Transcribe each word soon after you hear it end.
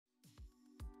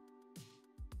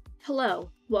Hello,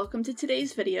 welcome to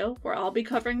today's video where I'll be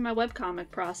covering my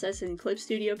webcomic process in Clip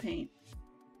Studio Paint.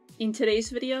 In today's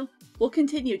video, we'll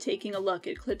continue taking a look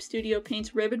at Clip Studio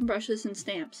Paint's ribbon brushes and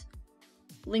stamps.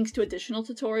 Links to additional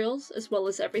tutorials, as well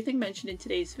as everything mentioned in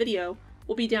today's video,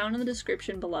 will be down in the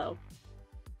description below.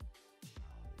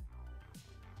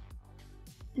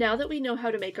 Now that we know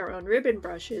how to make our own ribbon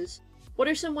brushes, what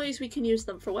are some ways we can use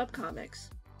them for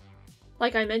webcomics?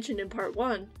 Like I mentioned in part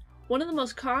 1, one of the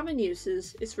most common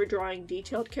uses is for drawing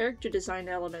detailed character design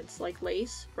elements like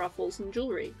lace, ruffles, and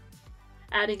jewelry.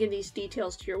 Adding in these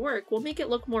details to your work will make it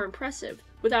look more impressive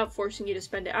without forcing you to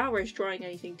spend hours drawing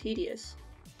anything tedious.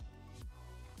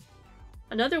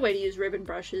 Another way to use ribbon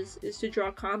brushes is to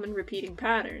draw common repeating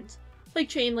patterns, like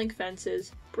chain link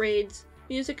fences, braids,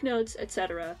 music notes,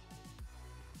 etc.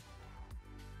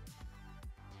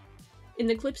 In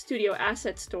the Clip Studio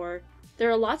Asset Store, there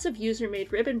are lots of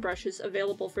user-made ribbon brushes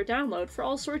available for download for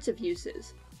all sorts of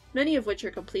uses, many of which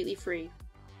are completely free.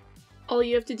 All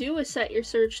you have to do is set your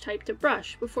search type to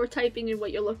brush before typing in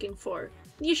what you're looking for,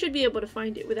 and you should be able to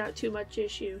find it without too much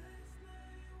issue.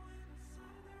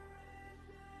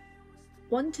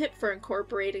 One tip for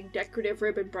incorporating decorative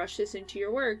ribbon brushes into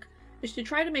your work is to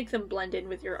try to make them blend in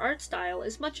with your art style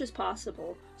as much as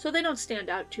possible, so they don't stand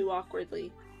out too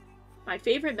awkwardly. My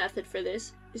favorite method for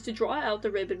this is to draw out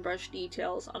the ribbon brush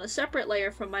details on a separate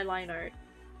layer from my line art,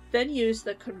 then use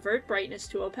the Convert Brightness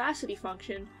to Opacity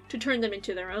function to turn them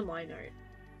into their own line art.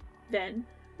 Then,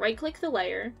 right-click the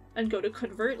layer and go to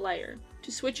Convert Layer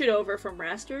to switch it over from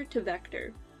raster to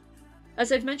vector.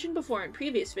 As I've mentioned before in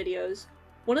previous videos,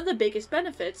 one of the biggest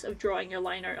benefits of drawing your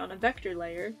line art on a vector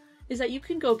layer is that you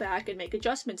can go back and make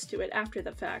adjustments to it after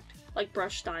the fact, like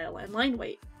brush style and line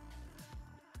weight.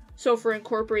 So for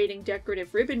incorporating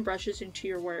decorative ribbon brushes into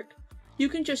your work, you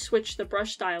can just switch the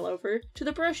brush style over to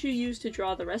the brush you use to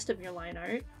draw the rest of your line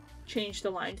art, change the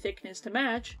line thickness to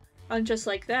match, and just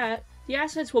like that, the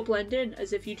assets will blend in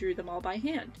as if you drew them all by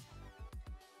hand.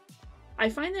 I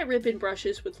find that ribbon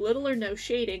brushes with little or no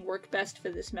shading work best for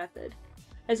this method,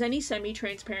 as any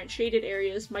semi-transparent shaded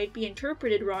areas might be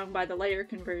interpreted wrong by the layer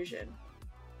conversion.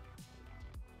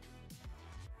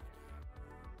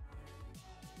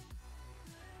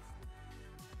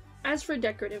 As for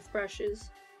decorative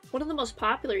brushes, one of the most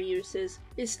popular uses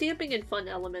is stamping in fun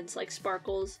elements like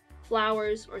sparkles,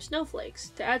 flowers, or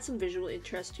snowflakes to add some visual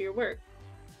interest to your work.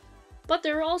 But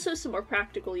there are also some more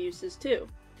practical uses too.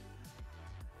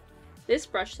 This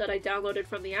brush that I downloaded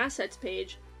from the Assets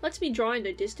page lets me draw in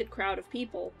a distant crowd of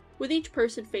people, with each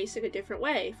person facing a different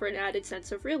way for an added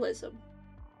sense of realism.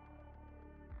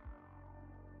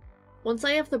 Once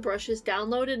I have the brushes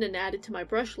downloaded and added to my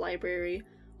brush library,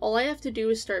 all I have to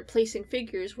do is start placing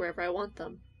figures wherever I want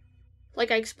them. Like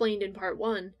I explained in part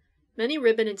 1, many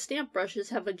ribbon and stamp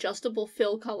brushes have adjustable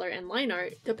fill color and line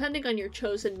art depending on your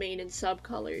chosen main and sub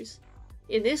colors.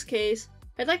 In this case,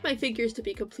 I'd like my figures to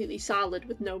be completely solid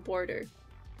with no border,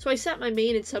 so I set my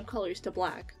main and sub colors to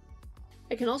black.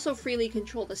 I can also freely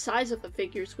control the size of the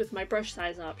figures with my brush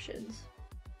size options.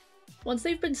 Once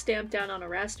they've been stamped down on a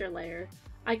raster layer,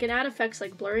 I can add effects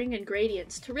like blurring and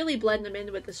gradients to really blend them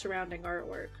in with the surrounding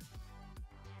artwork.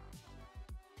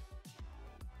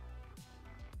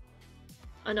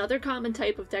 Another common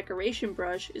type of decoration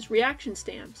brush is reaction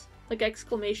stamps, like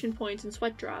exclamation points and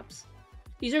sweat drops.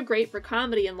 These are great for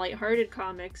comedy and lighthearted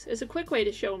comics as a quick way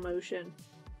to show emotion.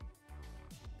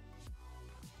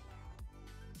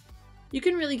 You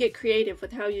can really get creative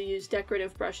with how you use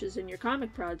decorative brushes in your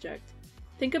comic project.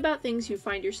 Think about things you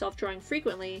find yourself drawing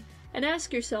frequently and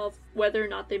ask yourself whether or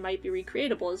not they might be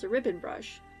recreatable as a ribbon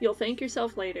brush. You'll thank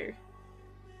yourself later.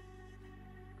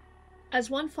 As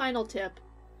one final tip,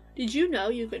 did you know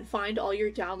you can find all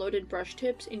your downloaded brush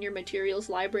tips in your materials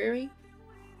library?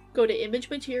 Go to Image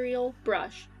Material,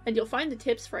 Brush, and you'll find the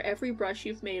tips for every brush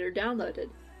you've made or downloaded.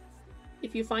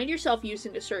 If you find yourself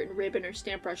using a certain ribbon or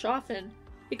stamp brush often,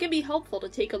 it can be helpful to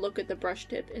take a look at the brush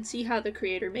tip and see how the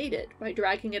creator made it by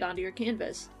dragging it onto your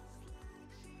canvas.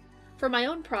 For my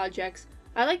own projects,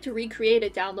 I like to recreate a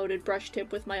downloaded brush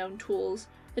tip with my own tools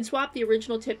and swap the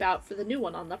original tip out for the new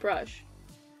one on the brush.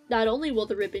 Not only will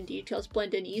the ribbon details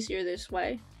blend in easier this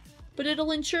way, but it'll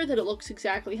ensure that it looks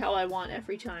exactly how I want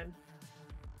every time.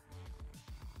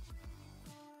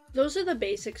 Those are the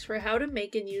basics for how to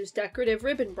make and use decorative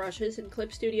ribbon brushes in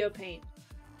Clip Studio Paint.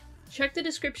 Check the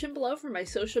description below for my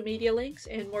social media links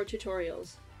and more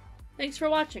tutorials. Thanks for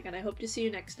watching, and I hope to see you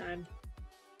next time.